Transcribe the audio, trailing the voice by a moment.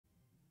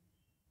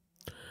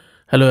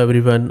Hello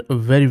everyone, a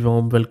very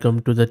warm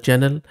welcome to the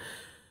channel.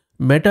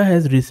 Meta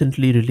has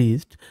recently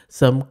released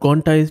some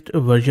quantized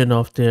version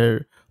of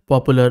their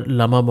popular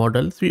llama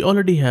models. We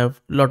already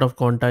have a lot of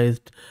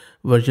quantized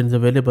versions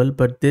available,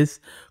 but this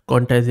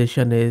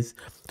quantization is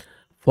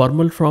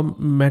formal from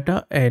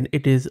Meta and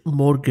it is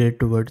more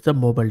geared towards the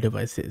mobile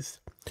devices.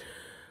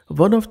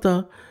 One of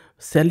the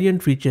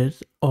salient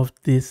features of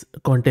this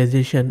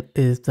quantization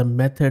is the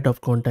method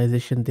of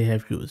quantization they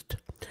have used.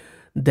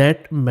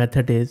 That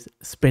method is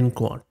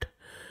SpinQuant.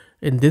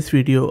 In this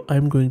video,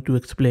 I'm going to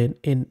explain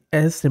in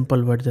as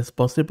simple words as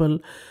possible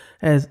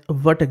as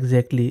what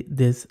exactly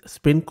this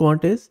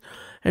SpinQuant is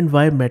and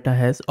why Meta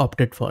has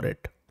opted for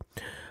it.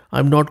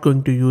 I'm not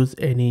going to use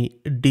any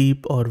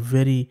deep or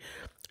very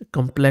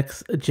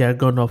complex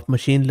jargon of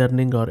machine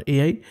learning or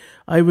AI.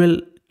 I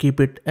will keep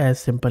it as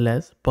simple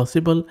as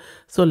possible.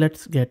 So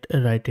let's get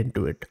right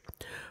into it.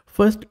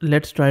 First,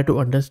 let's try to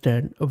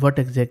understand what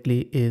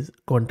exactly is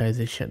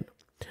quantization.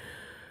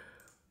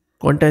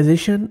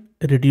 Quantization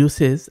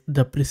reduces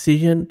the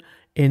precision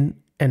in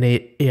an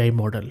AI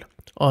model,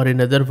 or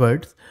in other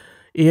words,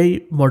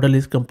 AI model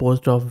is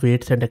composed of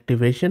weights and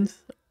activations,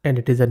 and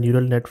it is a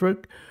neural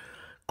network.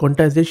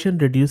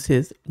 Quantization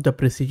reduces the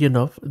precision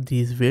of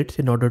these weights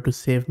in order to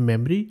save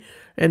memory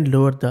and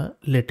lower the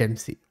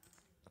latency.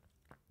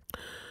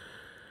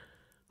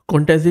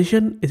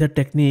 Quantization is a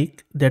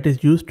technique that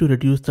is used to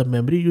reduce the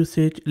memory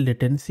usage,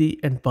 latency,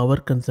 and power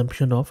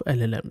consumption of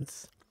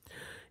LLMs.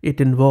 It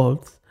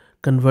involves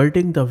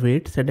converting the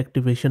weights and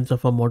activations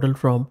of a model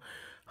from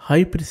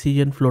high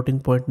precision floating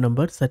point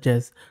numbers such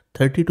as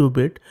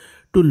 32-bit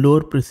to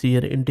lower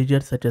precision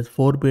integers such as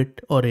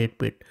 4-bit or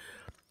 8-bit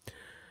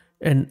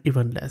and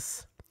even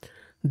less.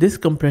 This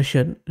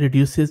compression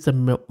reduces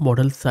the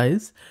model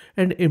size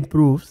and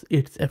improves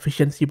its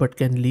efficiency but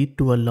can lead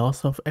to a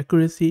loss of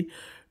accuracy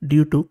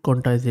due to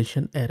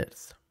quantization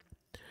errors.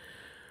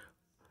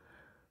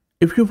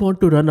 If you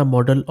want to run a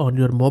model on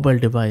your mobile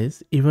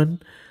device, even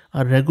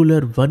a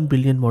regular 1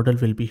 billion model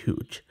will be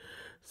huge.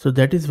 So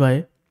that is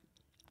why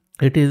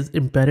it is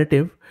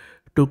imperative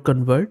to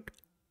convert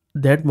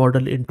that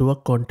model into a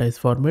quantized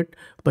format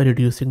by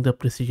reducing the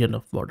precision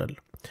of model.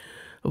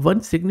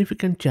 One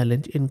significant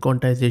challenge in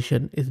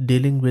quantization is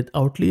dealing with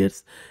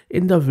outliers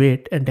in the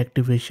weight and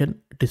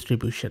activation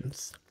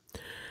distributions.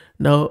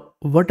 Now,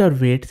 what are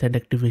weights and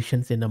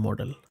activations in a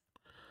model?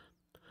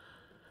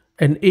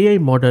 An AI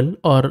model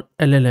or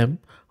LLM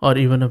or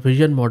even a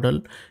vision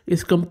model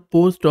is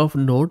composed of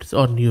nodes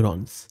or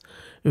neurons.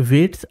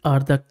 Weights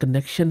are the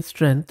connection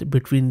strength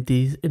between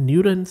these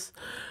neurons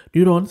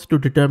to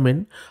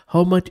determine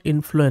how much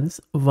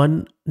influence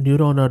one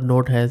neuron or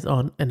node has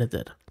on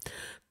another.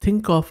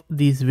 Think of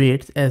these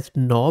weights as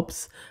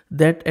knobs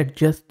that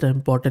adjust the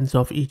importance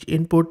of each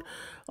input,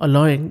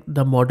 allowing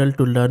the model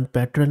to learn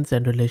patterns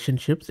and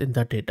relationships in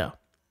the data,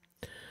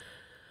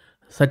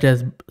 such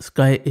as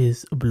sky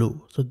is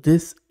blue. So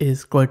this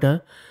is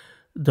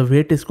the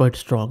weight is quite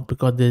strong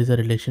because there is a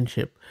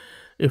relationship.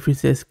 If we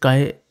say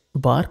sky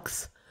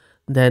barks,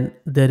 then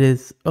there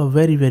is a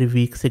very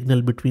weak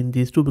signal between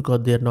these two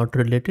because they are not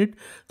related,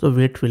 so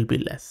weight will be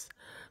less.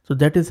 So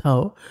that is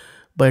how,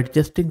 by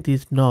adjusting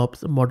these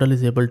knobs, model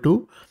is able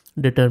to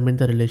determine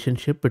the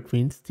relationship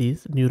between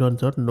these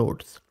neurons or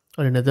nodes,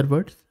 or in other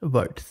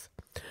words.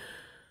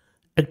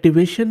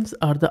 Activations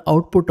are the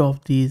output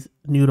of these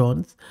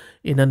neurons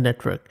in a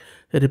network,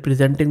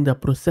 representing the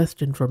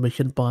processed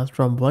information passed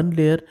from one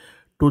layer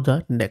to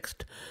the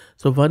next.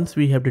 So once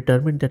we have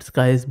determined that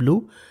sky is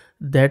blue,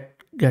 that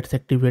gets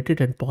activated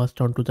and passed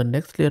on to the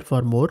next layer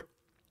for more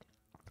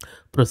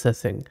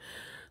processing.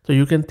 So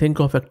you can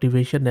think of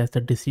activation as the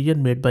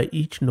decision made by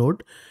each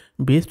node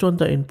based on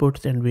the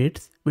inputs and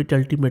weights, which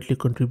ultimately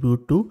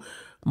contribute to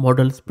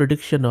model's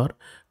prediction or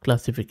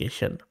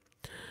classification.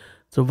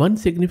 So one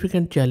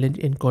significant challenge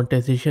in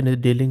quantization is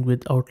dealing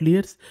with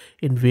outliers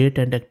in weight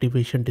and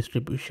activation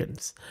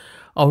distributions.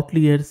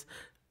 Outliers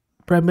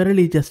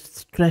primarily just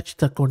stretch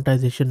the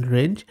quantization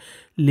range,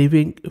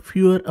 leaving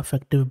fewer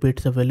effective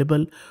bits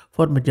available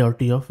for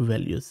majority of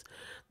values.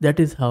 That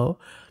is how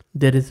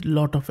there is a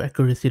lot of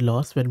accuracy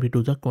loss when we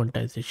do the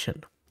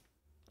quantization.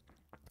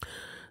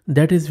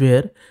 That is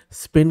where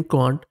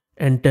SpinQuant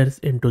enters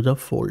into the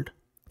fold.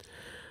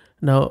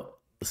 Now,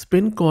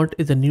 SpinQuant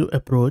is a new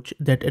approach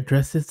that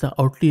addresses the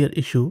outlier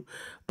issue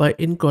by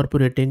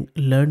incorporating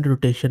learned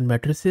rotation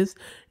matrices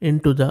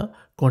into the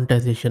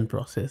quantization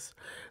process.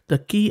 The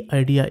key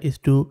idea is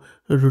to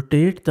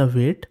rotate the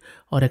weight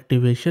or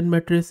activation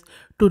matrix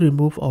to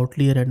remove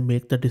outlier and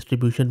make the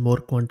distribution more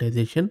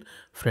quantization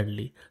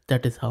friendly.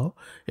 That is how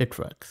it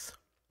works.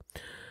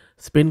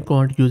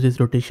 SpinQuant uses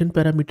rotation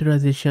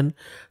parameterization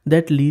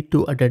that lead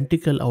to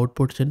identical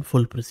outputs in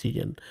full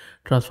precision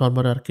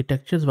transformer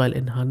architectures while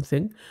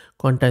enhancing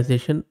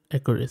quantization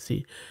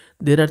accuracy.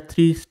 There are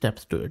 3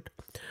 steps to it.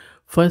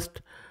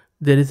 First,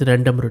 there is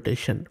random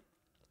rotation.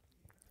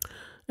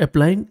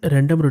 Applying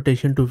random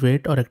rotation to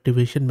weight or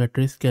activation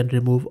matrix can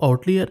remove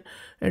outlier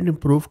and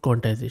improve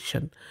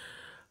quantization.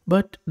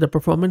 But the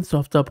performance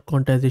of the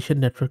quantization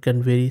network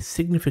can vary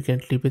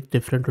significantly with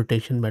different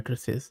rotation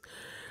matrices.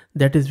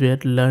 That is where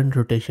learned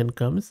rotation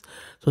comes.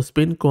 So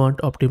SpinQuant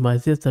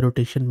optimizes the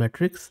rotation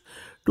matrix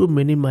to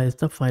minimize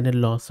the final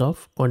loss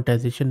of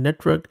quantization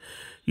network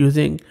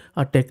using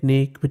a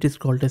technique which is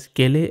called as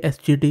Cayley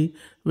SGD,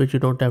 which you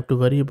don't have to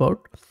worry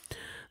about.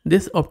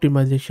 This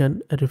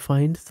optimization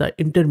refines the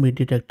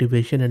intermediate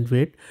activation and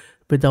weight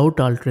without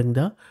altering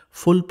the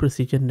full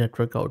precision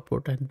network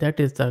output, and that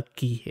is the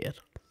key here.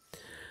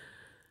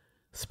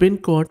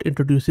 SpinQuant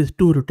introduces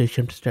two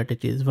rotation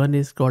strategies. One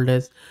is called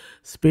as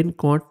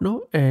SpinQuant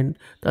no, and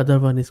the other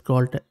one is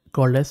called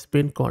as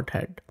SpinQuant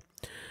head.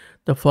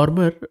 The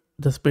former,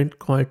 the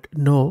SpinQuant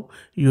no,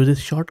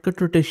 uses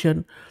shortcut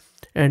rotation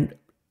and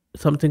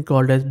something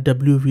called as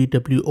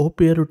WVWO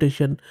pair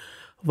rotation,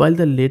 while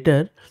the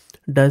later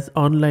does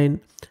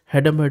online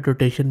head-head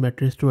rotation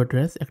matrix to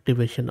address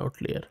activation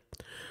outlier.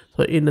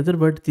 So in other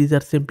words, these are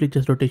simply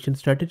just rotation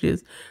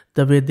strategies,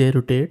 the way they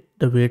rotate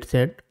the weights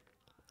and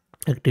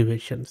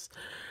activations.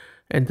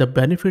 And the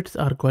benefits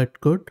are quite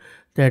good,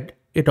 that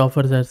it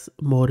offers us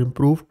more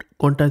improved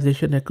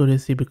quantization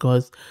accuracy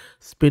because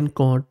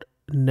SpinQuant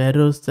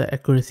narrows the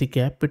accuracy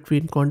gap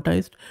between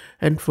quantized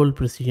and full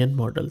precision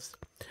models.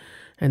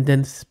 And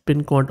then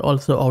SpinQuant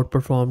also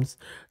outperforms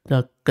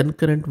the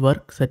concurrent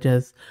work such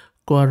as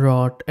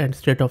Quarot and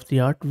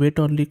state-of-the-art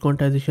weight-only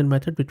quantization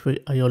method, which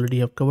I already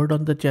have covered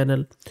on the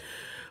channel.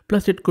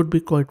 Plus, it could be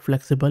quite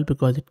flexible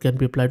because it can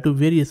be applied to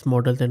various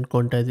models and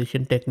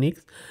quantization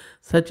techniques,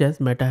 such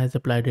as Meta has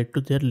applied it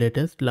to their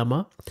latest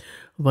Llama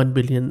 1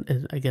 billion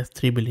and I guess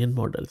 3 billion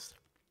models.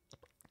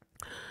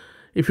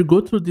 If you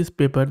go through this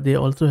paper, they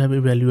also have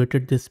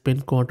evaluated this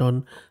SpinQuant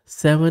on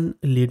 7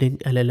 leading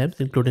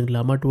LLMs, including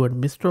Llama 2 and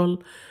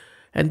Mistral,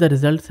 and the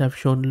results have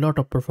shown a lot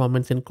of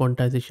performance in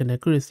quantization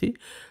accuracy,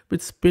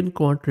 with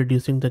SpinQuant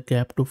reducing the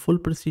gap to full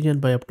precision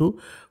by up to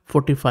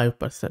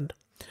 45%.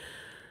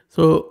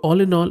 So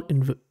all in all,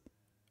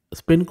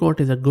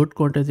 SpinQuant is a good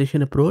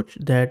quantization approach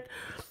that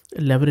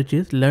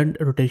leverages learned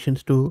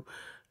rotations to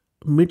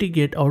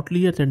mitigate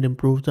outliers and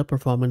improve the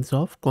performance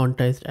of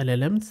quantized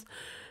LLMs.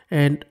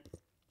 And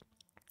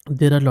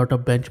there are a lot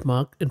of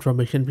benchmark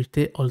information which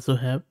they also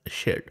have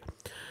shared.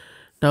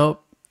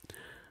 Now,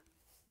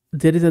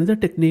 there is another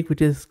technique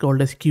which is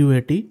called as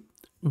QAT,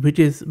 which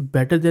is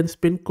better than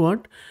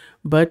SpinQuant,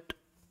 but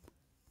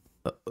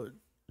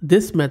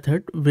this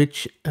method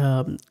which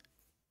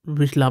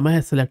Llama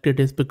has selected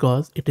is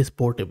because it is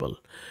portable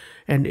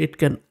and it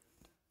can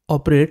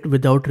operate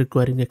without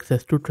requiring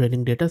access to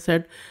training data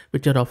set,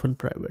 which are often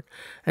private.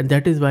 And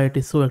that is why it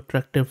is so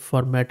attractive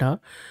for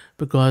Meta,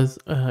 because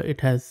it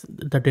has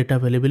the data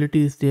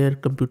availability is there,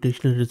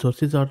 computational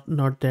resources are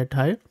not that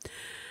high,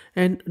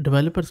 and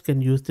developers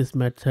can use this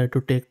method to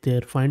take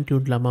their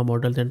fine-tuned Llama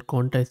models and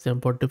quantize them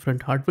for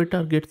different hardware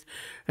targets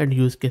and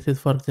use cases.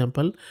 For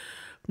example,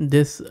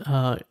 this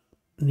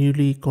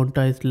newly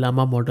quantized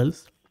Llama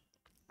models,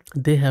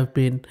 they have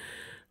been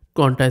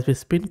quantized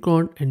with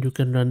SpinQuant, and you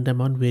can run them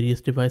on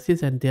various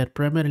devices, and they are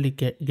primarily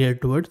geared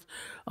towards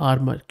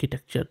ARM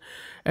architecture.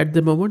 At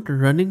the moment,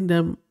 running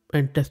them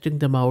and testing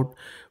them out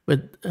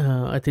with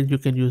I think you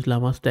can use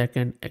Llama Stack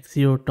and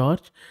Axio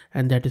Torch,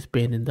 and that is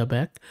pain in the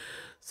back.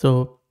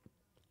 So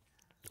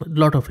a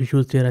lot of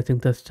issues there. I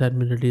think that's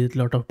terminally a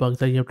lot of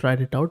bugs. I have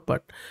tried it out,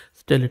 but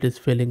still it is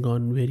failing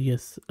on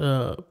various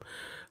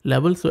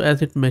levels. So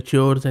as it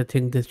matures, I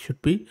think this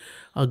should be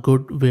a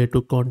good way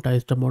to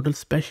quantize the model,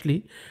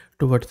 especially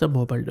towards the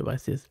mobile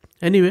devices.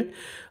 Anyway,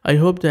 I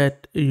hope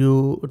that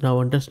you now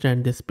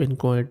understand this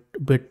SpinQuant a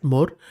bit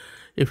more.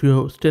 If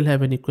you still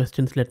have any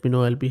questions, let me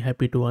know. I'll be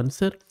happy to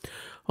answer.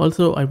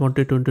 Also, I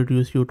wanted to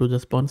introduce you to the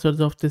sponsors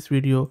of this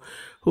video,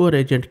 who are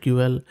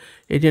AgentQL.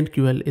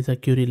 AgentQL is a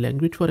query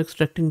language for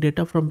extracting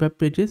data from web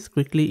pages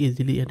quickly,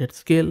 easily, and at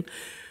scale.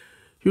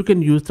 You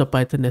can use the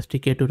Python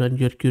SDK to run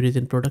your queries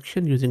in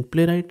production using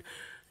Playwright,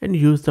 and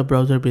use the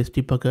browser-based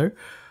debugger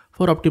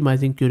for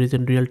optimizing queries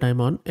in real time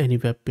on any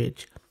web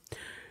page.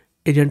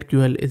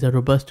 AgentQL is a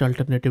robust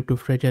alternative to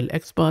fragile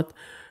XPath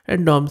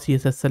and DOM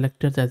CSS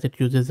selectors, as it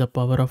uses the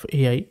power of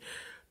AI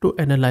to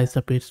analyze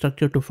the page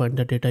structure to find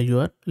the data you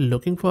are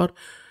looking for.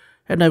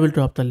 And I will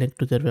drop the link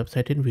to their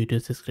website in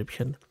video's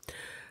description.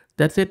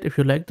 That's it. If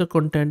you like the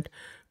content,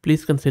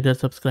 please consider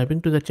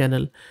subscribing to the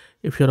channel.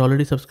 If you're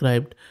already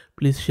subscribed,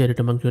 please share it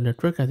among your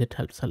network, as it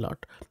helps a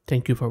lot.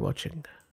 Thank you for watching.